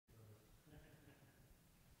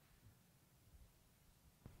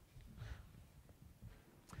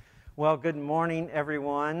Well, good morning,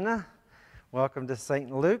 everyone. Welcome to St.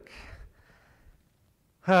 Luke.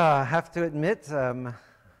 I have to admit, I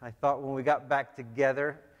thought when we got back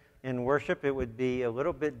together in worship it would be a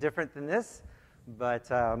little bit different than this, but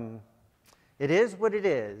it is what it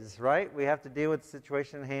is, right? We have to deal with the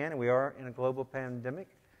situation at hand, and we are in a global pandemic.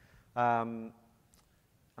 I'm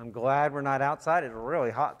glad we're not outside. It's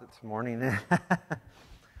really hot this morning.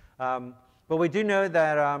 But we do know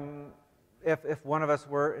that if one of us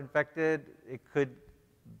were infected, it could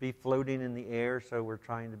be floating in the air, so we're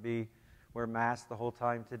trying to wear masks the whole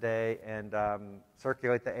time today and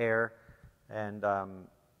circulate the air. And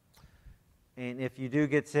if you do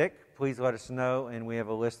get sick, please let us know, and we have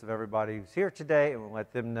a list of everybody who's here today, and we'll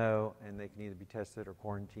let them know, and they can either be tested or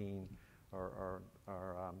quarantined or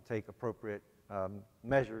take appropriate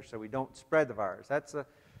measures so we don't spread the virus.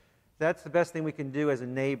 That's the best thing we can do as a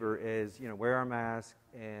neighbor is, wear our mask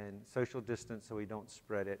and social distance so we don't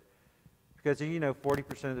spread it. Because,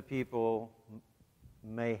 40% of the people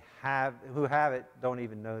who have it don't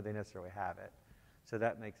even know they necessarily have it. So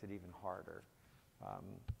that makes it even harder.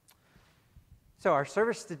 So our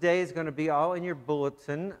service today is going to be all in your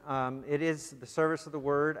bulletin. It is the service of the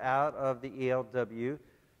Word out of the ELW.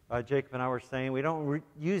 Jacob and I were saying we don't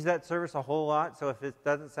use that service a whole lot, so if it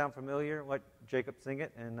doesn't sound familiar, let Jacob sing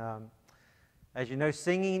it. And as you know,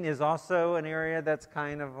 singing is also an area that's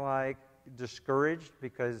kind of like discouraged,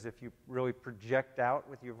 because if you really project out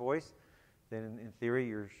with your voice, then in theory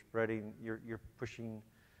you're pushing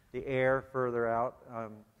the air further out.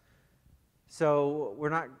 So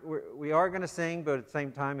we are going to sing, but at the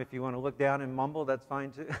same time, if you want to look down and mumble, that's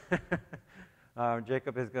fine too.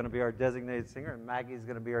 Jacob is going to be our designated singer, and Maggie is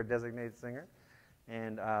going to be our designated singer,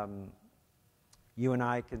 and you and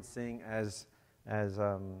I can sing as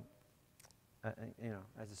the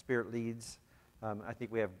Spirit leads. I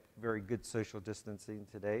think we have very good social distancing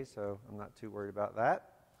today, so I'm not too worried about that.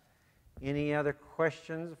 Any other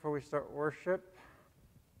questions before we start worship?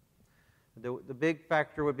 The big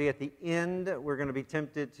factor would be at the end. We're going to be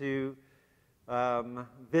tempted to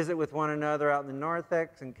visit with one another out in the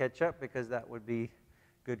narthex and catch up, because that would be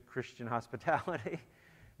good Christian hospitality.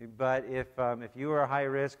 But if you are high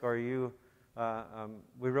risk, or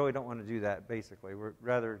we really don't want to do that, basically. We'd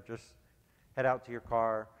rather just head out to your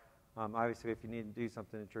car. Obviously, if you need to do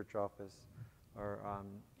something in church office or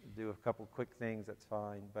do a couple quick things, that's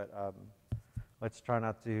fine. But let's try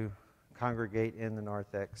not to congregate in the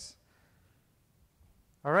narthex.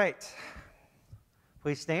 All right.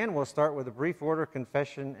 Please stand. We'll start with a brief order of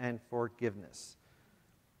confession and forgiveness.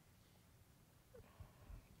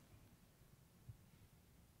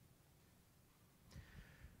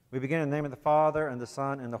 We begin in the name of the Father, and the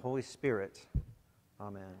Son, and the Holy Spirit.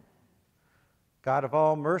 Amen. God of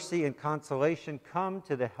all mercy and consolation, come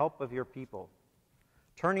to the help of your people,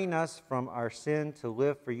 turning us from our sin to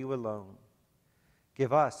live for you alone.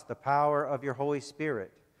 Give us the power of your Holy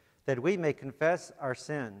Spirit, that we may confess our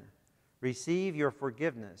sin, receive your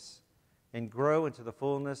forgiveness, and grow into the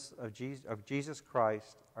fullness of Jesus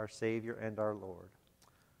Christ, our Savior and our Lord.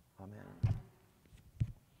 Amen.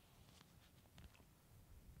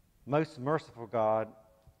 Most merciful God,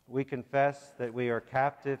 we confess that we are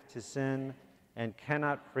captive to sin and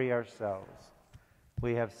cannot free ourselves.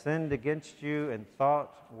 We have sinned against you in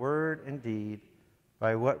thought, word, and deed,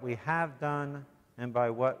 by what we have done and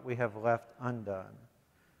by what we have left undone.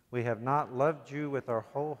 We have not loved you with our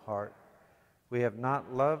whole heart. We have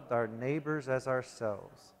not loved our neighbors as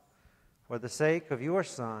ourselves. For the sake of your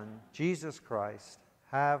Son, Jesus Christ,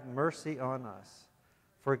 have mercy on us.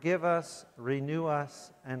 Forgive us, renew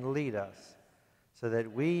us, and lead us, so that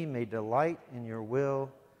we may delight in your will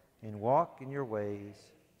and walk in your ways,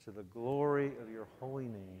 to the glory of your holy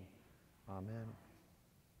name. Amen.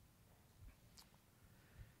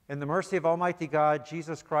 In the mercy of Almighty God,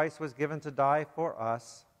 Jesus Christ was given to die for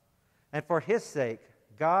us, and for his sake,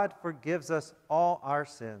 God forgives us all our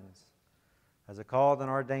sins. As a called and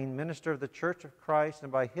ordained minister of the Church of Christ,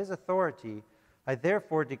 and by his authority, I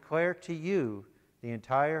therefore declare to you the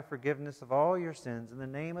entire forgiveness of all your sins in the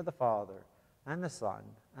name of the Father, and the Son,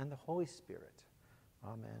 and the Holy Spirit.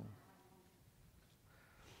 Amen.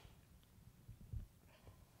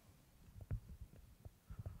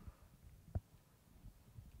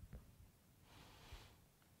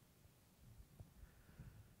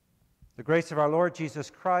 The grace of our Lord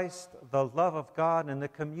Jesus Christ, the love of God, and the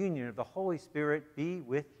communion of the Holy Spirit be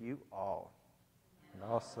with you all, and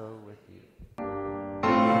also with you.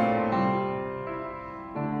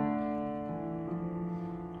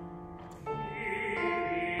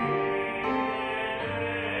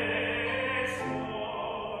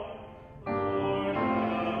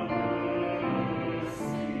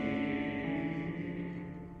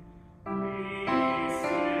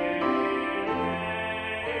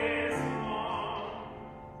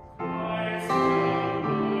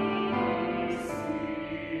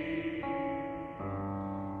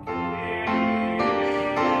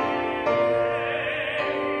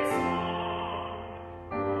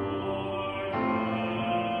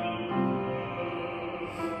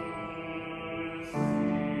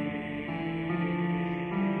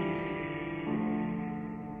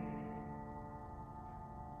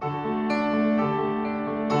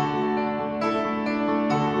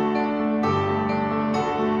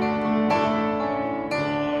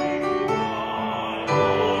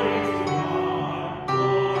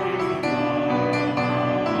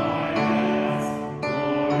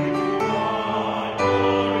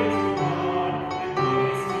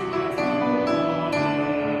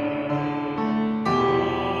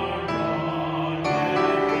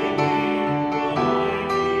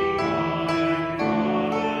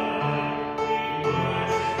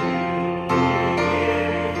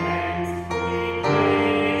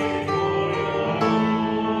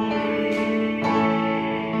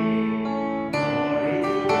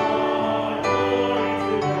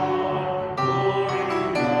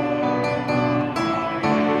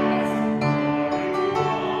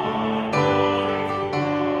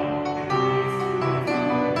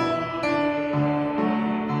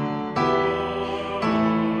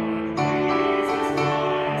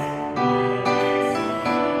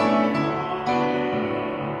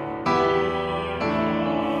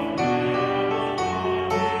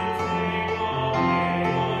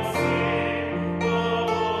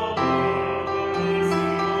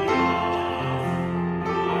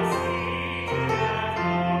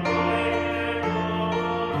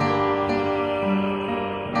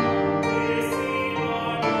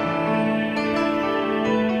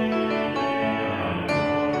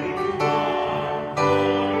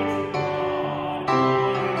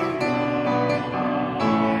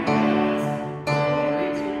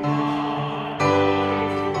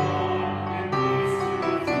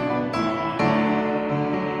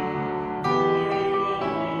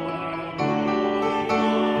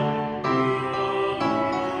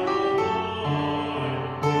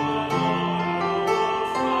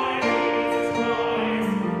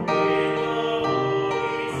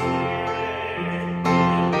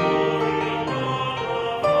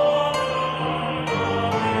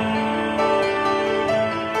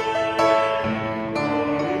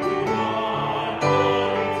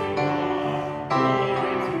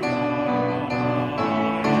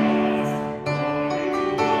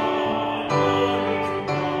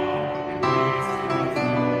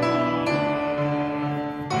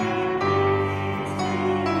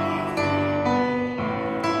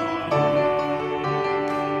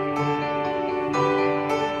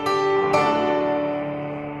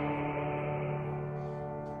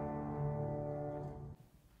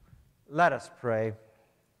 Let us pray.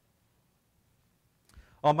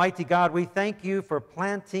 Almighty God, we thank you for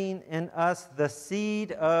planting in us the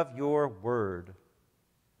seed of your word.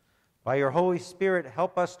 By your Holy Spirit,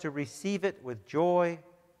 help us to receive it with joy,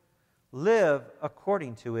 live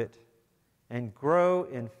according to it, and grow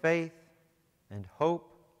in faith and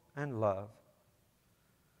hope and love.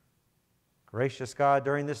 Gracious God,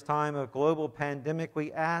 during this time of global pandemic,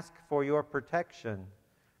 we ask for your protection,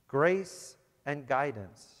 grace, and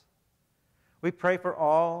guidance. We pray for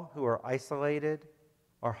all who are isolated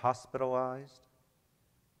or hospitalized.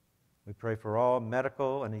 We pray for all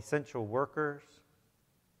medical and essential workers.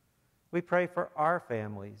 We pray for our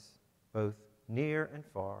families, both near and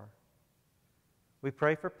far. We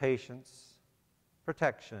pray for patience,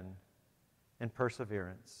 protection, and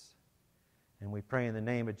perseverance. And we pray in the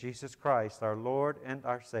name of Jesus Christ, our Lord and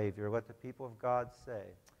our Savior. Let the people of God say,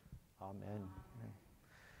 Amen. Amen.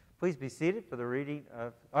 Please be seated for the reading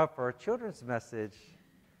of for our children's message.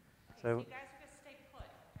 So you guys are going to stay put,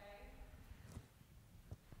 okay?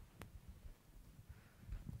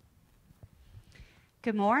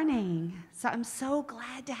 Good morning. So I'm so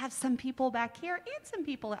glad to have some people back here and some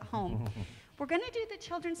people at home. We're going to do the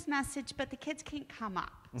children's message, but the kids can't come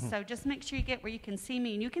up. So just make sure you get where you can see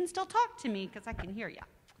me, and you can still talk to me because I can hear you.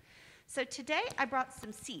 So today I brought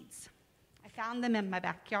some seeds. I found them in my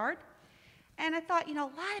backyard, and I thought, a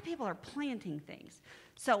lot of people are planting things.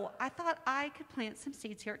 So I thought I could plant some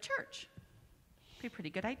seeds here at church. Be a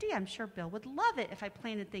pretty good idea. I'm sure Bill would love it if I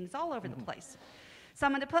planted things all over the place. So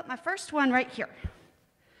I'm going to put my first one right here.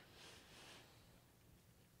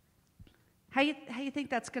 How you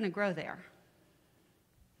think that's going to grow there?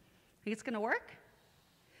 Think it's going to work?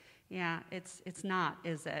 Yeah, it's not,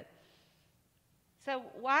 is it? So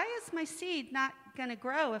why is my seed not going to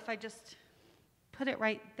grow if I just put it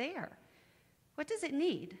right there? What does it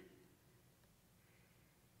need?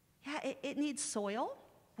 Yeah, it needs soil.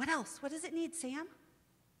 What else? What does it need, Sam?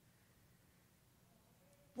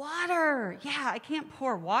 Water. Yeah, I can't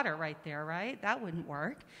pour water right there, right? That wouldn't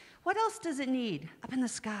work. What else does it need up in the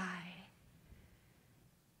sky?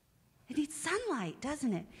 It needs sunlight,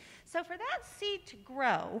 doesn't it? So for that seed to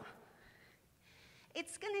grow,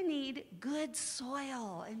 it's going to need good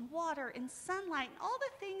soil and water and sunlight and all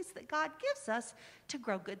the things that God gives us to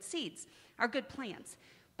grow good seeds, or good plants.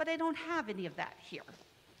 But I don't have any of that here.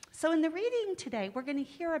 So in the reading today, we're going to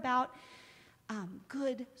hear about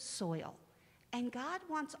good soil. And God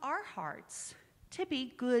wants our hearts to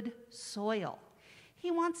be good soil. He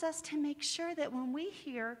wants us to make sure that when we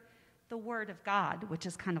hear the word of God, which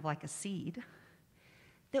is kind of like a seed,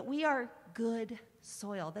 that we are good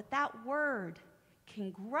soil, that word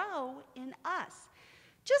can grow in us.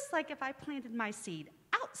 Just like if I planted my seed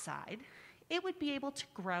outside, it would be able to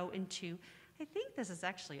grow into, I think this is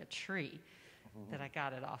actually a tree that I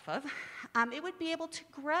got it off of. It would be able to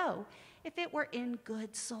grow if it were in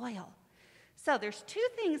good soil. So there's two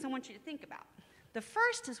things I want you to think about. The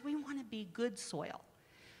first is we want to be good soil.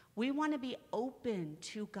 We want to be open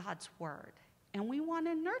to God's word, and we want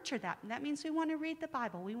to nurture that. And that means we want to read the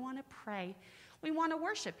Bible. We want to pray. We want to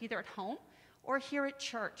worship either at home or here at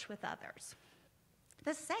church with others.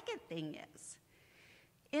 The second thing is,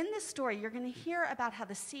 in this story, you're going to hear about how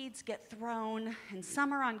the seeds get thrown, and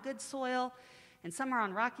some are on good soil, and some are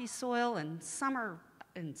on rocky soil, and some are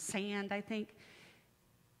in sand, I think.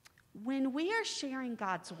 When we are sharing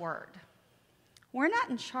God's word, we're not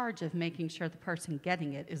in charge of making sure the person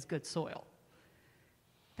getting it is good soil.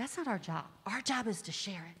 That's not our job. Our job is to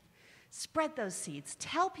share it. Spread those seeds.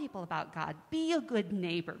 Tell people about God. Be a good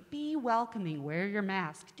neighbor. Be welcoming. Wear your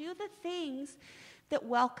mask. Do the things that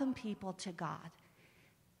welcome people to God.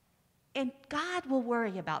 And God will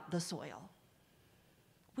worry about the soil.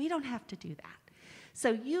 We don't have to do that. So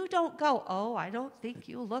you don't go, oh, I don't think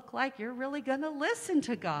you look like you're really going to listen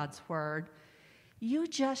to God's word. You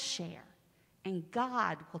just share, and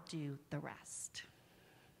God will do the rest.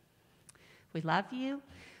 We love you.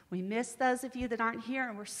 We miss those of you that aren't here,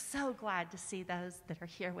 and we're so glad to see those that are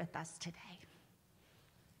here with us today.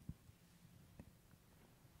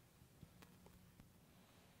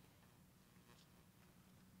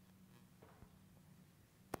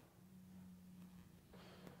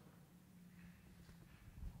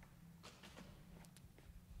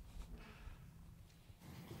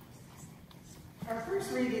 Our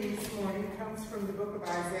first reading this morning comes from the book of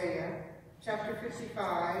Isaiah, chapter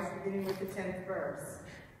 55, beginning with the 10th verse.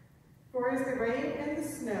 For as the rain and the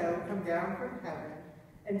snow come down from heaven,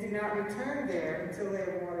 and do not return there until they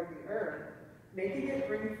have watered the earth, making it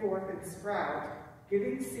bring forth and sprout,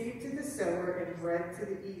 giving seed to the sower and bread to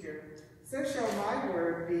the eater, so shall my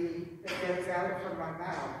word be that goes out from my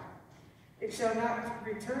mouth. It shall not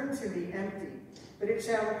return to me empty, but it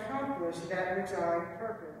shall accomplish that which I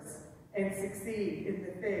purpose, and succeed in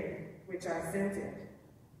the thing which I sent it.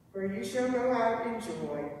 For you shall go out in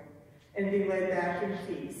joy, and be led back in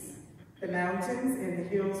peace. The mountains and the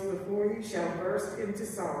hills before you shall burst into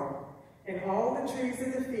song, and all the trees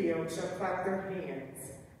of the field shall clap their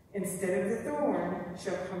hands. Instead of the thorn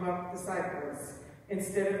shall come up the cypress,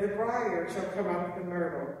 instead of the briar shall come up the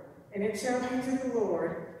myrtle, and it shall be to the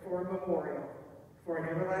Lord for a memorial, for an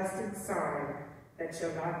everlasting sign that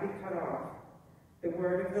shall not be cut off. The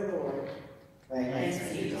word of the Lord.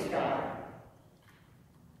 Thanks be to God.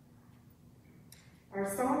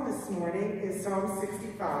 Our psalm this morning is Psalm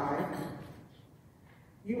 65.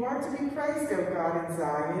 You are to be praised, O God, in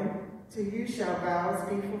Zion. To you shall vows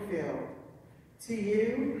be fulfilled. To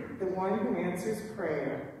you, the one who answers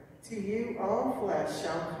prayer. To you all flesh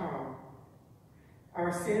shall come.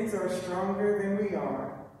 Our sins are stronger than we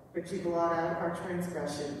are, but you blot out our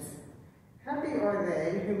transgressions. Happy are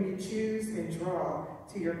they whom you choose and draw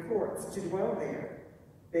to your courts to dwell there.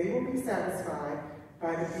 They will be satisfied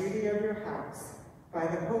by the beauty of your house, by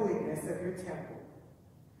the holiness of your temple.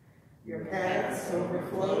 Your paths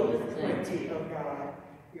overflow with plenty, O God.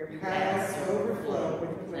 Your paths overflow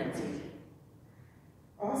with plenty.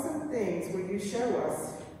 Awesome things will you show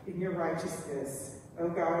us in your righteousness, O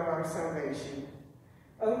God of our salvation.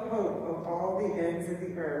 O hope of all the ends of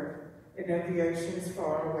the earth and of the oceans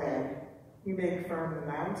far away. You make firm the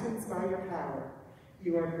mountains by your power.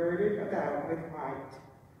 You are girded about with might.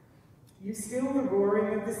 You still the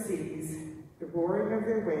roaring of the seas, the roaring of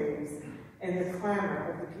their waves, and the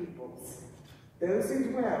clamor of the peoples. Those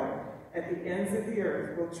who dwell at the ends of the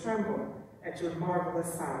earth will tremble at your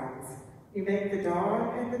marvelous signs. You make the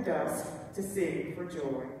dawn and the dusk to sing for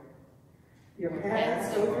joy. Your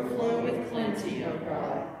paths overflow with plenty, O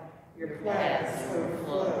God. Your paths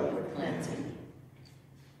overflow with plenty.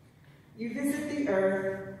 You visit the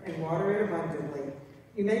earth and water it abundantly.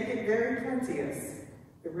 You make it very plenteous.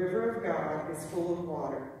 The river of God is full of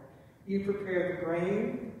water. You prepare the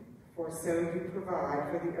grain, for so you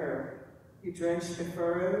provide for the earth. You drench the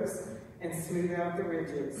furrows and smooth out the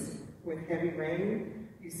ridges. With heavy rain,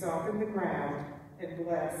 you soften the ground and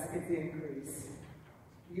bless its increase.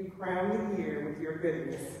 You crown the year with your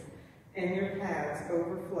goodness, and your paths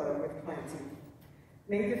overflow with plenty.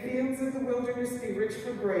 May the fields of the wilderness be rich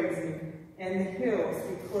for grazing, and the hills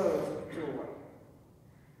be clothed with joy.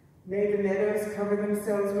 May the meadows cover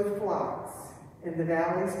themselves with flocks, and the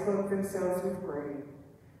valleys clothe themselves with grain.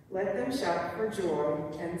 Let them shout for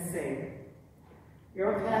joy and sing.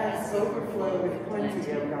 Your paths overflow with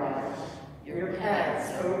plenty, O God. Your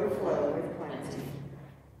paths overflow with plenty.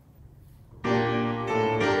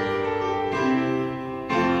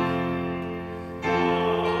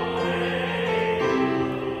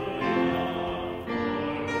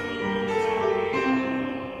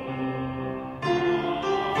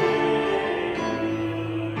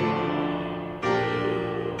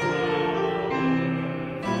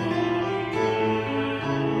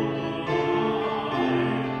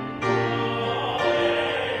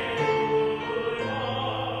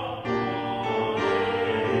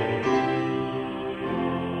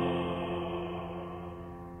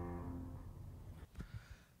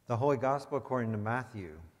 The Holy Gospel according to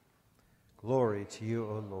Matthew. Glory to you,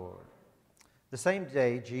 O Lord. The same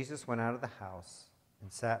day, Jesus went out of the house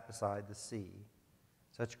and sat beside the sea.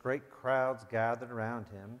 Such great crowds gathered around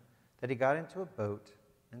him that he got into a boat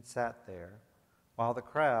and sat there, while the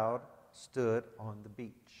crowd stood on the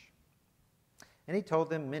beach. And he told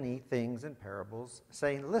them many things in parables,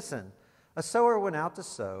 saying, Listen, a sower went out to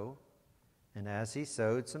sow, and as he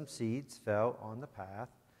sowed, some seeds fell on the path,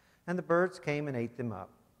 and the birds came and ate them up.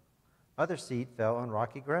 Other seed fell on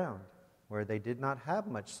rocky ground, where they did not have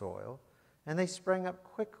much soil, and they sprang up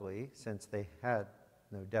quickly, since they had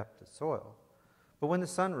no depth of soil. But when the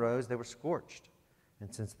sun rose, they were scorched,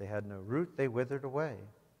 and since they had no root, they withered away.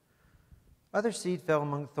 Other seed fell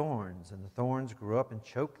among thorns, and the thorns grew up and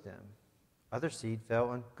choked them. Other seed fell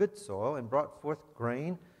on good soil and brought forth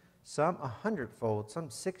grain, some 100-fold,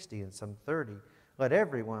 some 60, and some 30. Let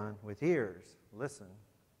everyone with ears listen.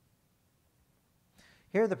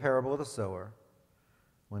 Hear the parable of the sower.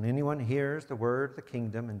 When anyone hears the word of the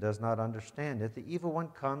kingdom and does not understand it, the evil one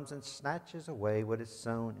comes and snatches away what is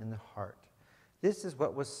sown in the heart. This is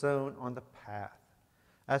what was sown on the path.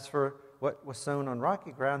 As for what was sown on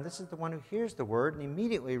rocky ground, this is the one who hears the word and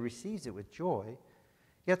immediately receives it with joy.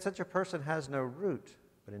 Yet such a person has no root,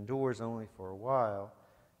 but endures only for a while.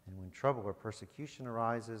 And when trouble or persecution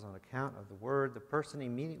arises on account of the word, the person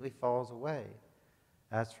immediately falls away.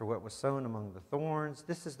 As for what was sown among the thorns,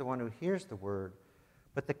 this is the one who hears the word,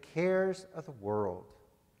 But the cares of the world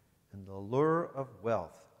and the lure of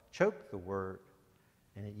wealth choke the word,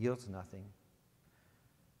 and it yields nothing.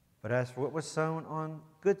 But as for what was sown on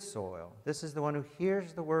good soil, this is the one who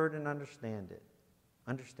hears the word and understands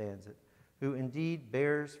it, who indeed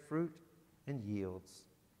bears fruit and yields,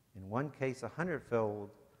 in one case 100-fold,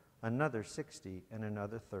 another 60, and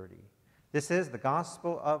another 30. This is the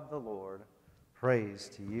gospel of the Lord. Praise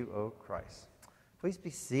to you, O Christ. Please be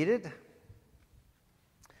seated.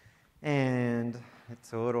 And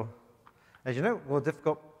it's a little, as you know, a little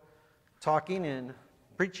difficult talking and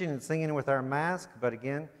preaching and singing with our mask, but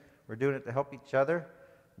again, we're doing it to help each other.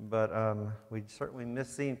 But we certainly miss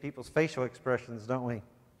seeing people's facial expressions, don't we?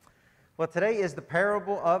 Well, today is the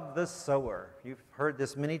parable of the sower. You've heard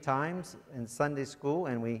this many times in Sunday school,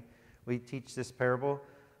 and we teach this parable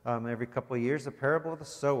every couple of years, the parable of the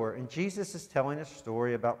sower. And Jesus is telling a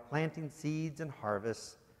story about planting seeds and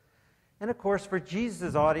harvest. And of course, for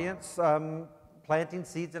Jesus' audience, planting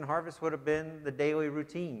seeds and harvest would have been the daily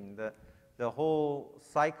routine. The whole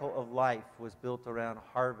cycle of life was built around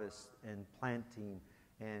harvest and planting,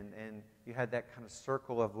 and you had that kind of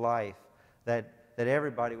circle of life that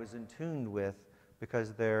everybody was in tune with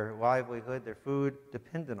because their livelihood, their food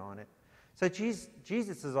depended on it. So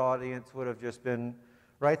Jesus' audience would have just been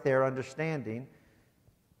right there understanding.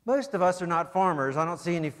 Most of us are not farmers. I don't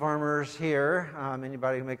see any farmers here,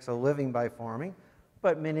 anybody who makes a living by farming,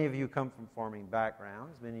 but many of you come from farming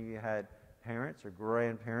backgrounds. Many of you had parents or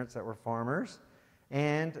grandparents that were farmers.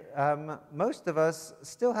 And most of us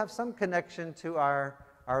still have some connection to our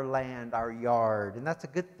land, our yard, and that's a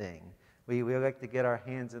good thing. We like to get our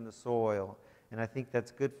hands in the soil, and I think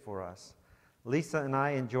that's good for us. Lisa and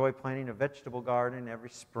I enjoy planting a vegetable garden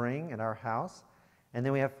every spring in our house, and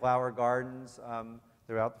then we have flower gardens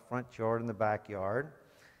throughout the front yard and the backyard.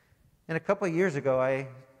 And a couple of years ago, I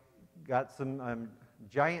got some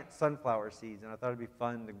giant sunflower seeds, and I thought it'd be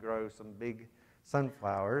fun to grow some big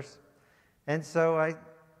sunflowers. And so I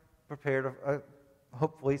prepared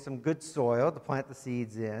hopefully some good soil to plant the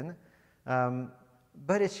seeds in.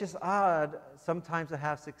 But it's just odd. Sometimes I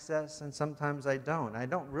have success and sometimes I don't. I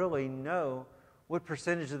don't really know what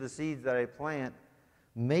percentage of the seeds that I plant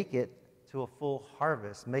make it to a full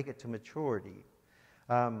harvest, make it to maturity.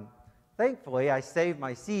 Thankfully, I saved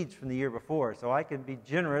my seeds from the year before, so I can be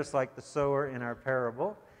generous like the sower in our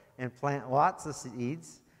parable and plant lots of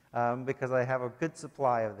seeds because I have a good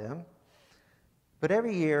supply of them. But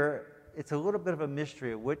every year, it's a little bit of a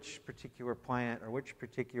mystery of which particular plant or which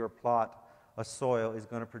particular plot of soil is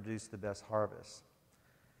going to produce the best harvest.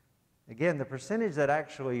 Again, the percentage that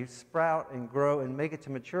actually sprout and grow and make it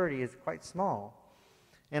to maturity is quite small.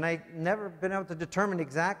 And I've never been able to determine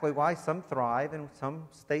exactly why some thrive and some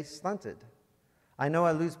stay stunted. I know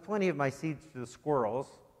I lose plenty of my seeds to the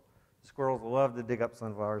squirrels. The squirrels love to dig up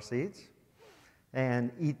sunflower seeds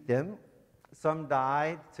and eat them. Some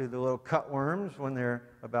die to the little cutworms when they're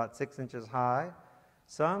about 6 inches high.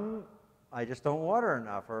 Some I just don't water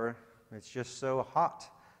enough, or it's just so hot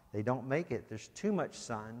they don't make it. There's too much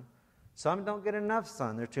sun. Some don't get enough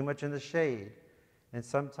sun. They're too much in the shade. And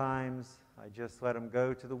sometimes I just let them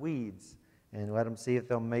go to the weeds and let them see if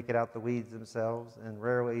they'll make it out the weeds themselves, and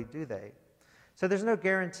rarely do they. So there's no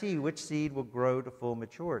guarantee which seed will grow to full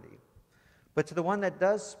maturity. But to the one that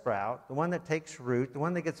does sprout, the one that takes root, the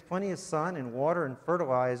one that gets plenty of sun and water and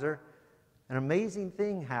fertilizer, an amazing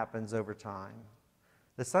thing happens over time.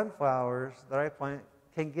 The sunflowers that I plant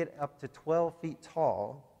can get up to 12 feet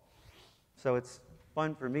tall, so it's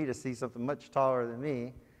fun for me to see something much taller than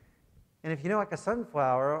me. And if you know, like a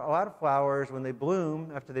sunflower, a lot of flowers, when they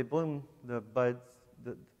bloom, after they bloom, the buds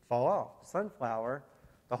fall off. Sunflower,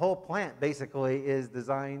 the whole plant basically is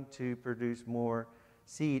designed to produce more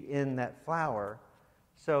seed in that flower.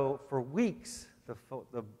 So for weeks,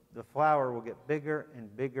 the flower will get bigger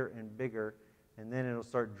and bigger and bigger, and then it'll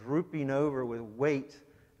start drooping over with weight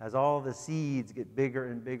as all the seeds get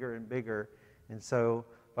bigger and bigger and bigger. And so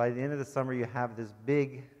by the end of the summer, you have this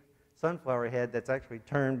big sunflower head that's actually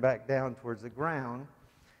turned back down towards the ground.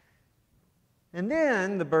 And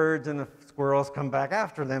then the birds and the squirrels come back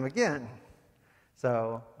after them again.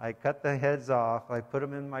 So I cut the heads off, I put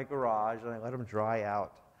them in my garage, and I let them dry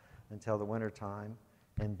out until the winter time.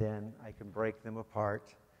 And then I can break them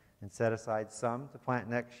apart and set aside some to plant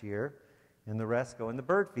next year, and the rest go in the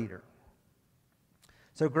bird feeder.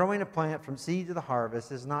 So growing a plant from seed to the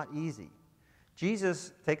harvest is not easy.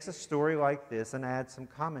 Jesus takes a story like this and adds some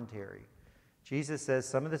commentary. Jesus says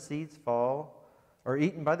some of the seeds fall or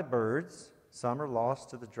eaten by the birds, some are lost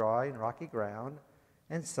to the dry and rocky ground,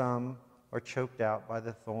 and some are choked out by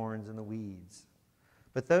the thorns and the weeds.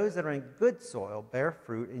 But those that are in good soil bear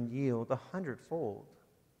fruit and yield 100-fold.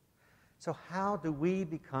 So how do we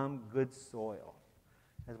become good soil?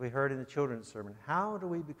 As we heard in the children's sermon, how do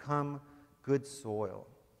we become good soil?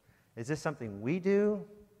 Is this something we do?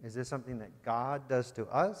 Is this something that God does to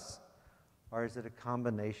us? Or is it a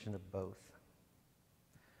combination of both?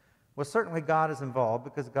 Well, certainly God is involved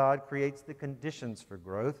because God creates the conditions for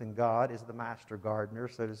growth, and God is the master gardener,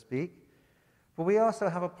 so to speak. But we also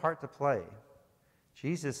have a part to play.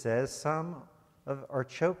 Jesus says some are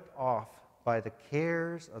choked off by the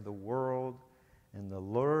cares of the world and the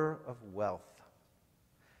lure of wealth.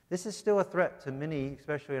 This is still a threat to many,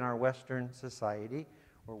 especially in our Western society,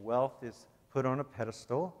 where wealth is put on a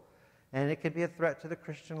pedestal, and it can be a threat to the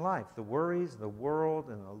Christian life, the worries, the world,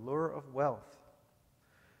 and the lure of wealth.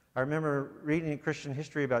 I remember reading in Christian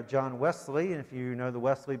history about John Wesley, and if you know the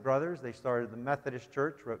Wesley brothers, they started the Methodist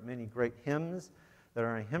Church, wrote many great hymns that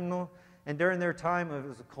are in a hymnal, and during their time, it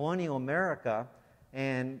was colonial America,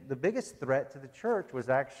 and the biggest threat to the church was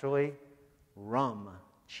actually rum.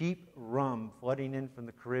 Cheap rum flooding in from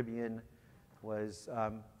the Caribbean was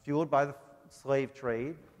fueled by the slave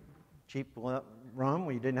trade. Cheap rum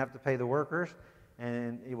where you didn't have to pay the workers,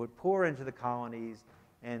 and it would pour into the colonies,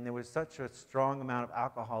 and there was such a strong amount of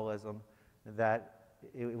alcoholism that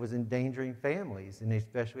it was endangering families, and it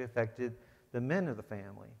especially affected the men of the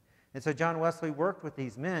family. And so John Wesley worked with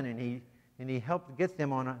these men, and he helped get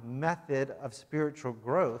them on a method of spiritual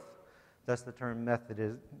growth, thus the term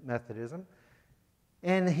Methodism.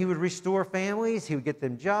 And he would restore families, he would get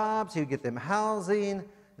them jobs, he would get them housing,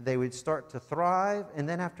 they would start to thrive, and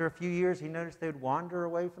then after a few years he noticed they would wander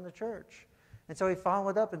away from the church. And so he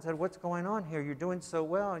followed up and said, what's going on here? You're doing so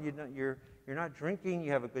well, you're not drinking,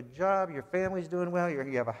 you have a good job, your family's doing well,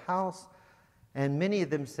 you have a house. And many of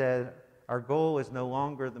them said, our goal is no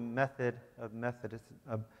longer the method of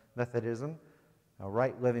Methodism,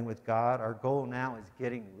 right living with God. Our goal now is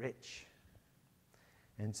getting rich.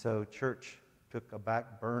 And so church took a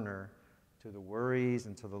back burner to the worries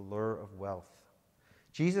and to the lure of wealth.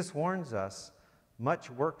 Jesus warns us, much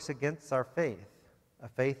works against our faith, a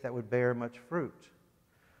faith that would bear much fruit.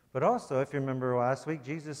 But also, if you remember last week,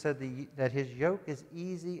 Jesus said that his yoke is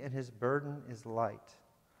easy and his burden is light.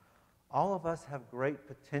 All of us have great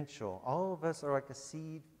potential. All of us are like a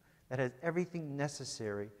seed that has everything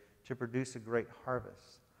necessary to produce a great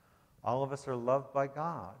harvest. All of us are loved by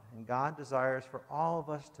God, and God desires for all of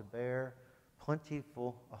us to bear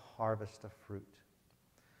plentiful a harvest of fruit.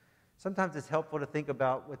 Sometimes it's helpful to think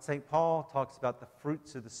about what St. Paul talks about, the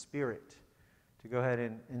fruits of the Spirit, to go ahead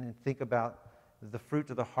and think about the fruit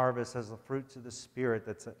of the harvest as the fruits of the Spirit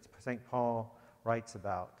that St. Paul writes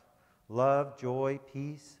about. Love, joy,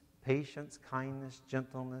 peace, patience, kindness,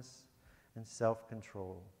 gentleness, and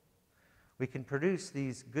self-control. We can produce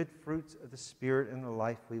these good fruits of the Spirit in the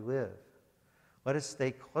life we live. Let us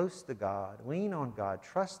stay close to God, lean on God,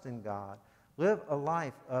 trust in God, live a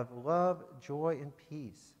life of love, joy, and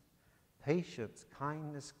peace, patience,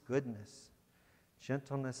 kindness, goodness,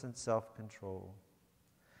 gentleness, and self-control.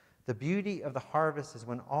 The beauty of the harvest is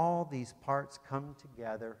when all these parts come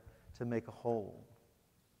together to make a whole.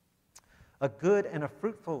 A good and a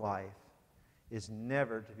fruitful life is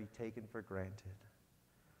never to be taken for granted.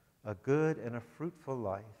 A good and a fruitful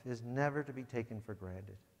life is never to be taken for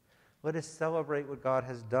granted. Let us celebrate what God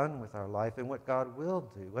has done with our life and what God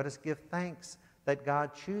will do. Let us give thanks that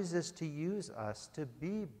God chooses to use us to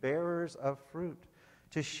be bearers of fruit,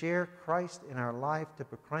 to share Christ in our life, to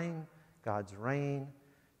proclaim God's reign,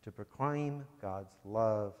 to proclaim God's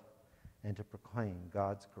love, and to proclaim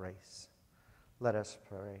God's grace. Let us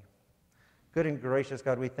pray. Good and gracious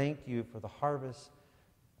God, we thank you for the harvest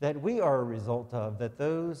that we are a result of, that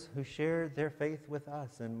those who shared their faith with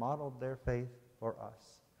us and modeled their faith for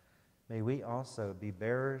us, may we also be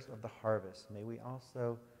bearers of the harvest. May we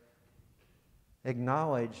also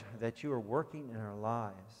acknowledge that you are working in our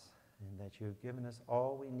lives and that you have given us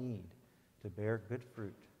all we need to bear good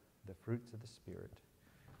fruit, the fruits of the Spirit.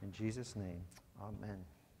 In Jesus' name, amen.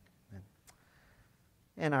 Amen.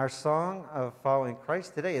 And our song of following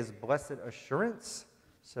Christ today is Blessed Assurance.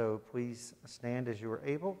 So please stand as you are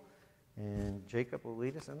able, and Jacob will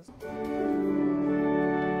lead us in this song.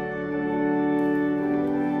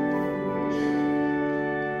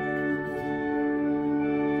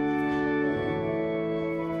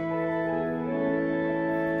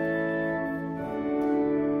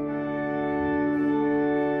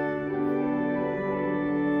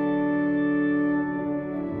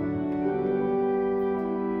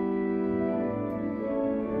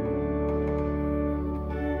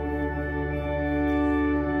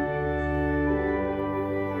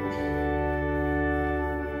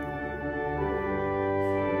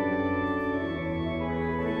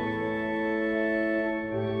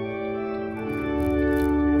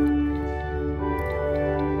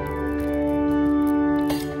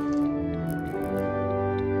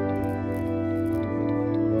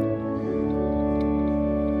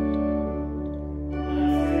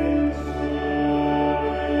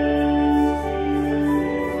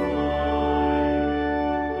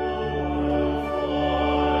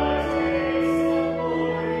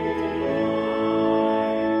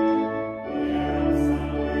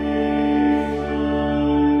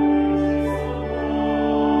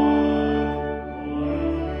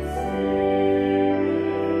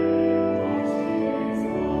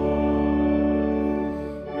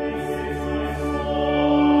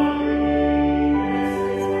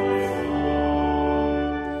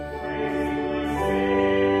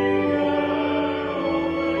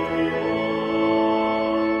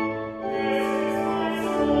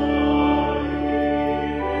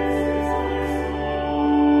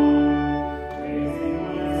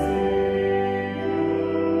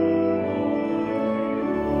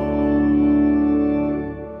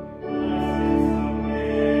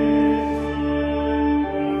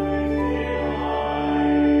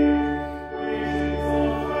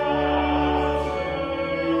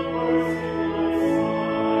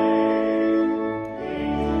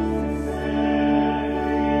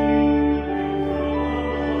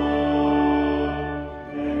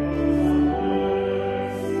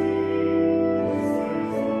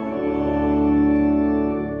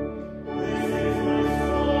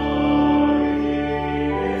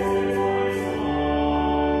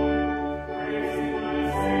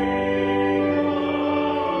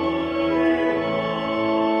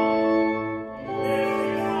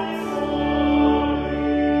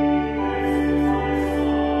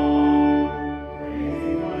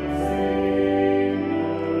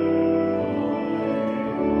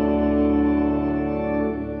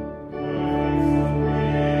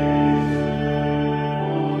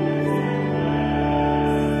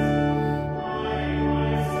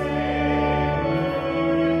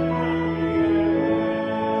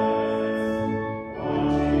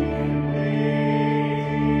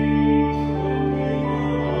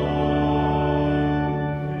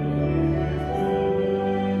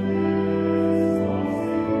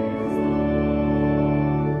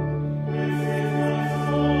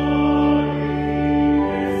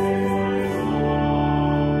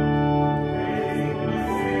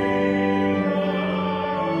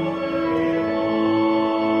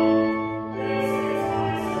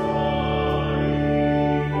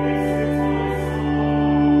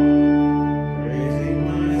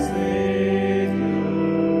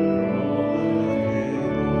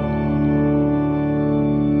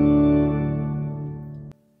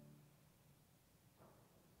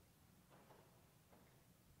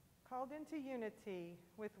 into unity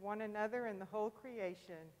with one another and the whole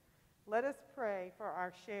creation, let us pray for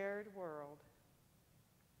our shared world.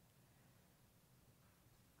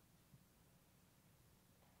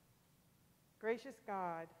 Gracious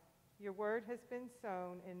God, your word has been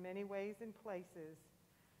sown in many ways and places.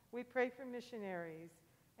 We pray for missionaries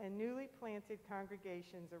and newly planted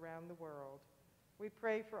congregations around the world. We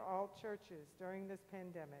pray for all churches during this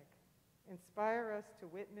pandemic. Inspire us to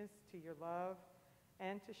witness to your love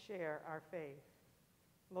and to share our faith.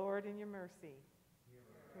 Lord, in your mercy,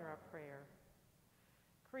 hear our prayer.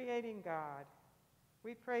 Creating God,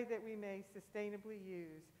 we pray that we may sustainably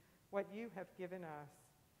use what you have given us.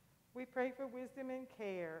 We pray for wisdom and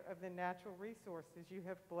care of the natural resources you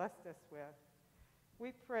have blessed us with.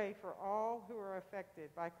 We pray for all who are affected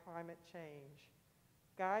by climate change.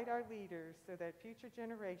 Guide our leaders so that future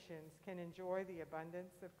generations can enjoy the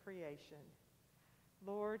abundance of creation.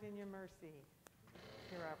 Lord, in your mercy,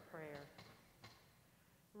 hear our prayer.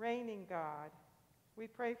 Reigning God, we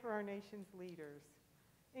pray for our nation's leaders.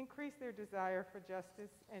 Increase their desire for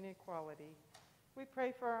justice and equality. We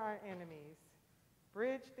pray for our enemies.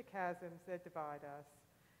 Bridge the chasms that divide us,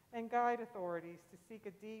 and guide authorities to seek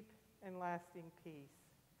a deep and lasting peace.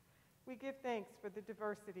 We give thanks for the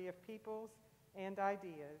diversity of peoples and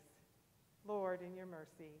ideas. Lord, in your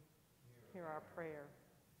mercy, hear our prayer.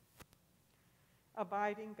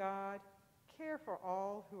 Abiding God, care for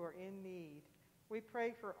all who are in need. We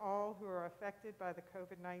pray for all who are affected by the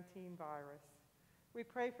COVID-19 virus. We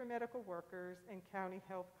pray for medical workers and county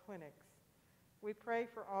health clinics. We pray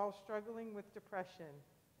for all struggling with depression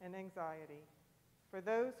and anxiety. For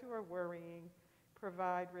those who are worrying,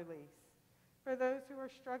 provide release. For those who are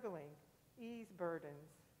struggling, ease burdens.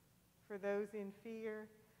 For those in fear,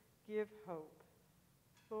 give hope.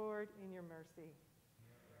 Lord, in your mercy,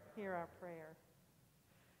 hear our prayer.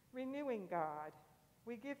 Renewing God,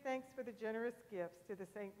 we give thanks for the generous gifts to the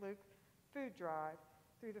St. Luke food drive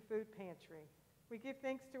through the food pantry. We give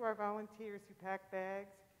thanks to our volunteers who pack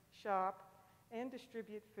bags, shop, and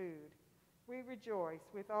distribute food. We rejoice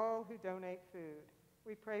with all who donate food.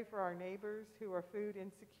 We pray for our neighbors who are food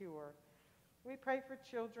insecure. We pray for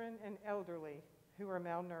children and elderly who are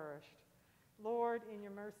malnourished. Lord, in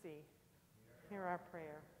your mercy, hear our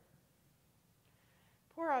prayer.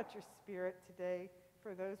 Pour out your Spirit today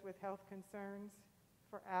for those with health concerns,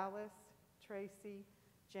 for Alice, Tracy,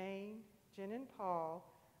 Jane, Jen and Paul,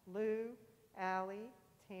 Lou, Allie,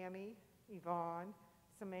 Tammy, Yvonne,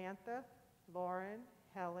 Samantha, Lauren,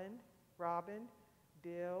 Helen, Robin,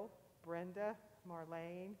 Bill, Brenda,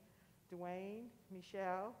 Marlene, Dwayne,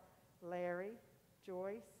 Michelle, Larry,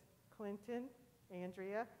 Joyce, Clinton,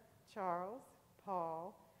 Andrea, Charles,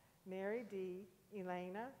 Paul, Mary D.,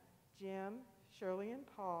 Elena, Jim, Shirley and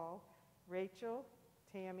Paul, Rachel,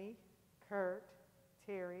 Tammy, Kurt,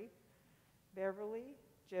 Terry, Beverly,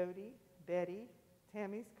 Jody, Betty,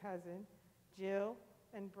 Tammy's cousin, Jill,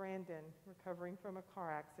 and Brandon, recovering from a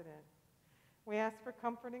car accident. We ask for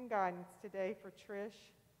comfort and guidance today for Trish,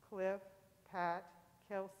 Cliff, Pat,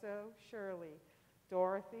 Kelso, Shirley,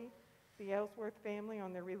 Dorothy, the Ellsworth family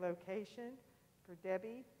on their relocation, for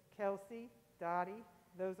Debbie, Kelsey, Dottie,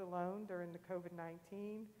 those alone during the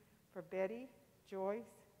COVID-19, for Betty, Joyce,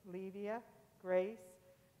 Levia, Grace,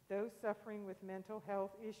 those suffering with mental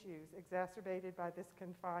health issues exacerbated by this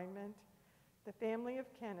confinement, the family of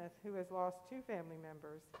Kenneth, who has lost 2 family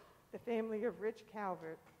members, the family of Rich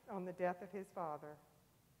Calvert on the death of his father.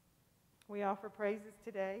 We offer praises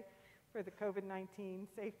today for the COVID-19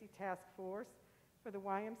 Safety Task Force, for the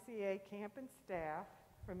YMCA camp and staff,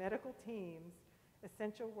 for medical teams,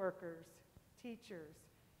 essential workers, teachers,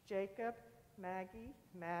 Jacob, Maggie,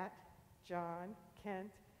 Matt, John,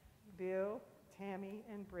 Kent, Bill, Tammy,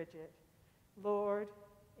 and Bridget. Lord,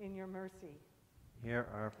 in your mercy, Hear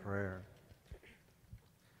our prayer.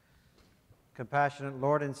 Compassionate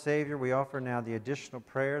Lord and Savior, we offer now the additional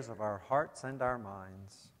prayers of our hearts and our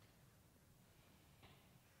minds.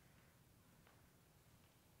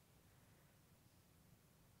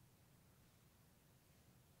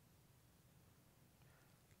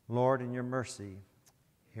 Lord, in your mercy,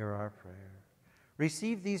 hear our prayer.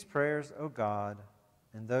 Receive these prayers, O God,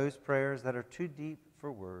 and those prayers that are too deep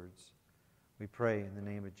for words. We pray in the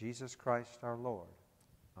name of Jesus Christ our Lord.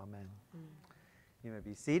 Amen. You may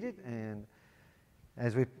be seated, and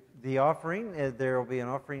as the offering, there will be an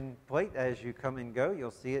offering plate as you come and go.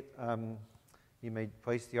 You'll see it. You may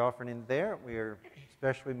place the offering in there. We are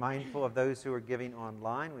especially mindful of those who are giving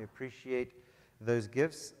online. We appreciate those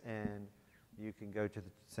gifts, and you can go to the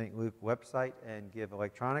St. Luke website and give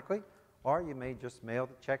electronically, or you may just mail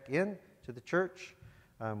the check in to the church.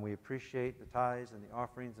 We appreciate the tithes and the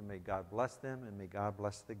offerings, and may God bless them, and may God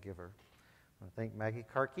bless the giver. I want to thank Maggie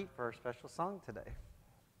Carkeet for our special song today.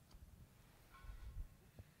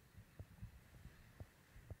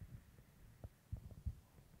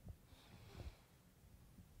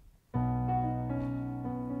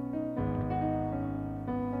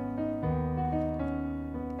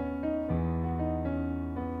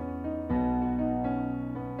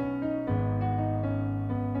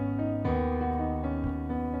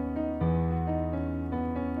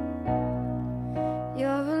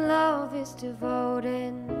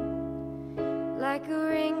 Devoted like a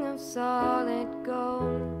ring of solid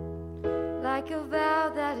gold, like a vow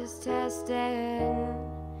that is tested,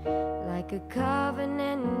 like a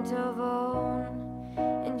covenant of old.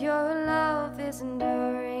 And your love is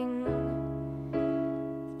enduring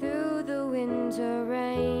through the winter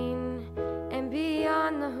rain and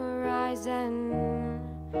beyond the horizon,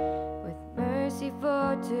 with mercy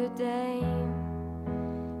for today.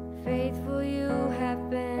 Faithful you have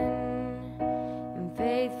been, and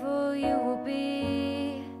faithful you will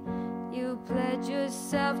be. You pledge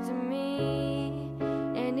yourself to me,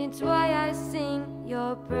 and it's why I sing.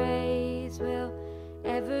 Your praise will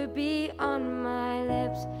ever be on my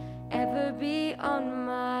lips, ever be on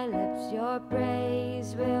my lips. Your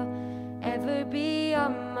praise will ever be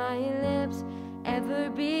on my lips,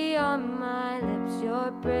 ever be on my lips.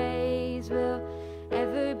 Your praise will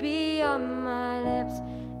ever be on my lips,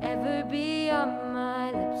 ever be on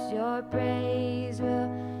my lips. Your praise will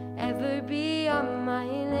ever be on my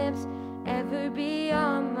lips, ever be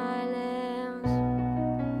on my lips.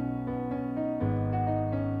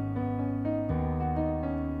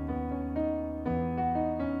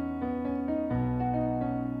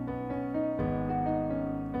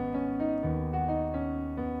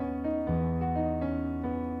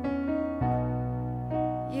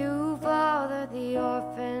 You father the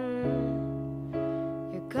orphan,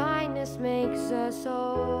 kindness makes us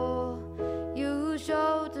whole. You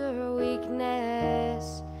shoulder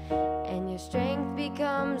weakness, and your strength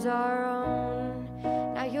becomes our own.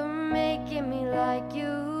 Now you're making me like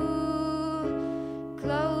you,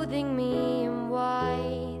 clothing me in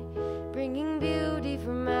white, bringing beauty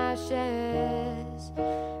from ashes.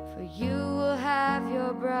 For you will have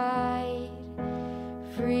your bride,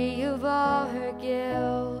 free of all her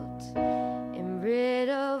guilt, and rid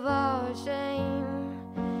of all her shame,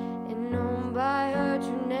 known by her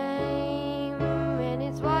true name. And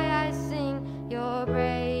it's why I sing. Your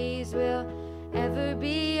praise will ever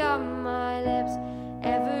be on my lips,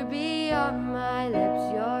 ever be on my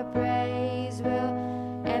lips. Your praise will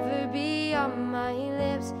ever be on my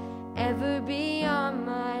lips, ever be on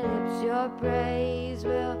my lips. Your praise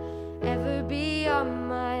will ever be on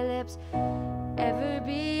my lips, ever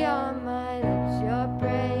be on my lips. Your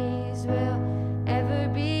praise will ever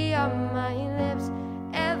be on my lips,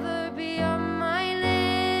 ever be on my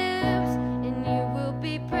lips. And you will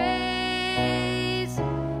be praised,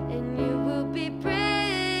 and you will be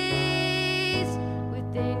praised.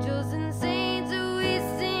 With angels and saints we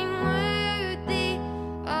sing, worthy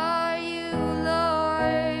are you,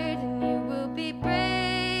 Lord. And you will be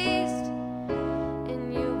praised,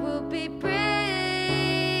 and you will be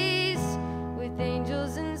praised. With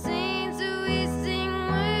angels and saints we sing,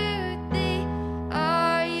 worthy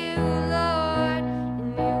are you, Lord.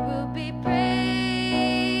 And you will be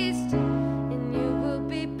praised, and you will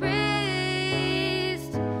be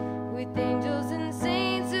praised. With angels and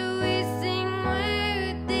saints we sing,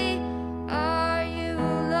 worthy are you,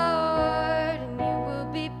 Lord. And you will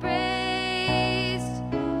be praised,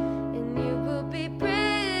 and you will be praised.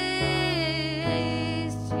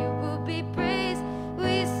 You will be praised.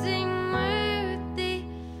 We sing, worthy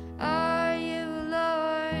are you,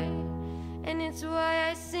 Lord. And it's why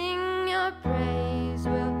I sing. Your praise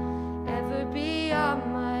will ever be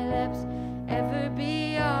on my lips, ever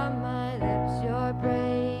be on my lips. Your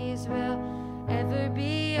praise will ever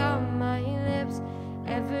be on my lips,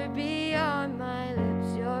 ever be on my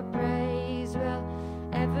lips. Your praise will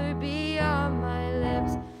ever be on my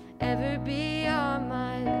lips, ever be on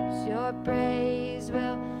my lips. Your praise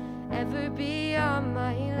will ever be on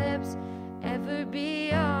my lips, ever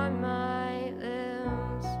be on my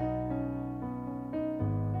lips.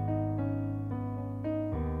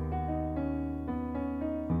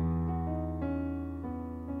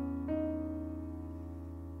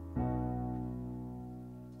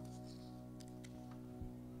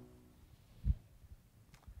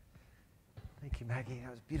 Thank you, Maggie.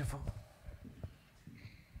 That was beautiful.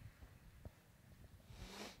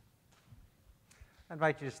 I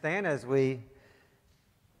invite you to stand as we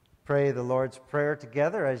pray the Lord's Prayer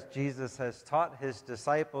together, as Jesus has taught his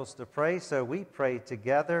disciples to pray. So we pray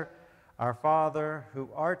together. Our Father, who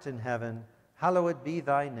art in heaven, hallowed be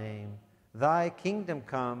thy name. Thy kingdom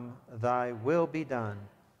come, thy will be done,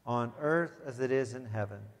 on earth as it is in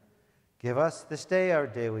heaven. Give us this day our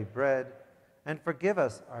daily bread, and forgive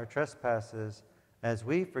us our trespasses, as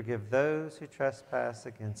we forgive those who trespass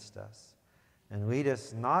against us. And lead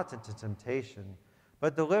us not into temptation,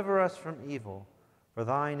 but deliver us from evil. For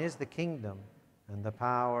thine is the kingdom, and the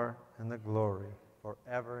power, and the glory,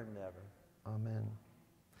 forever and ever. Amen.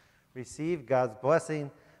 Receive God's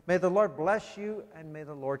blessing. May the Lord bless you, and may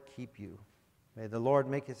the Lord keep you. May the Lord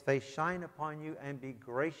make his face shine upon you and be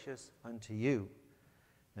gracious unto you.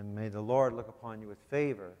 And may the Lord look upon you with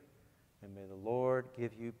favor, and may the Lord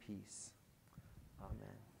give you peace.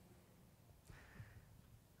 Amen.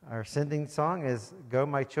 Our sending song is Go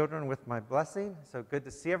My Children with My Blessing. So good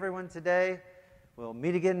to see everyone today. We'll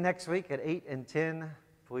meet again next week at 8 and 10.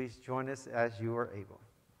 Please join us as you are able.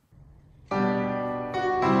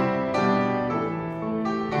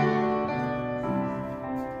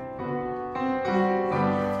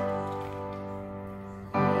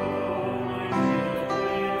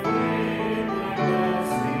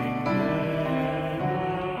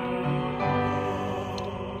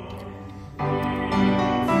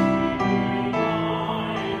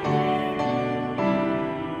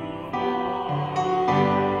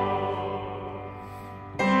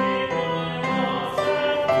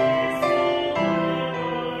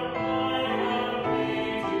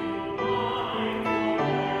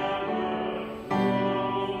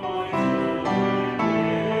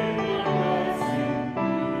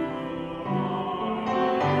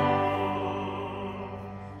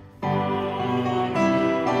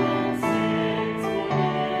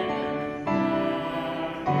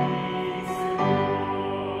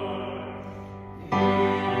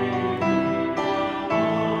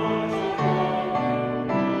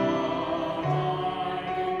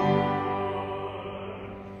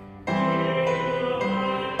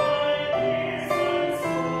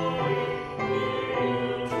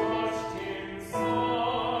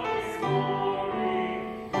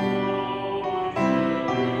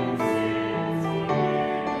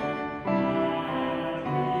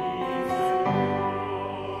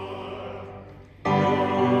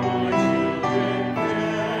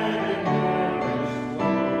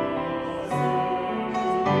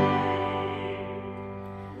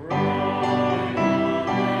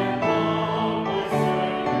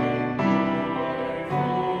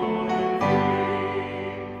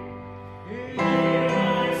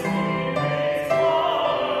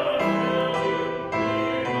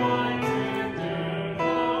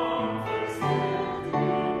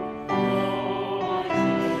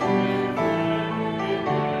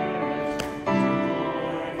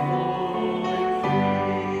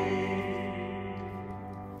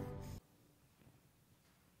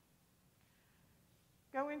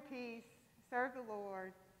 Go in peace, serve the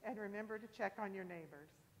Lord, and remember to check on your neighbors.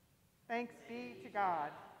 Thanks be to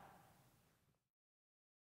God.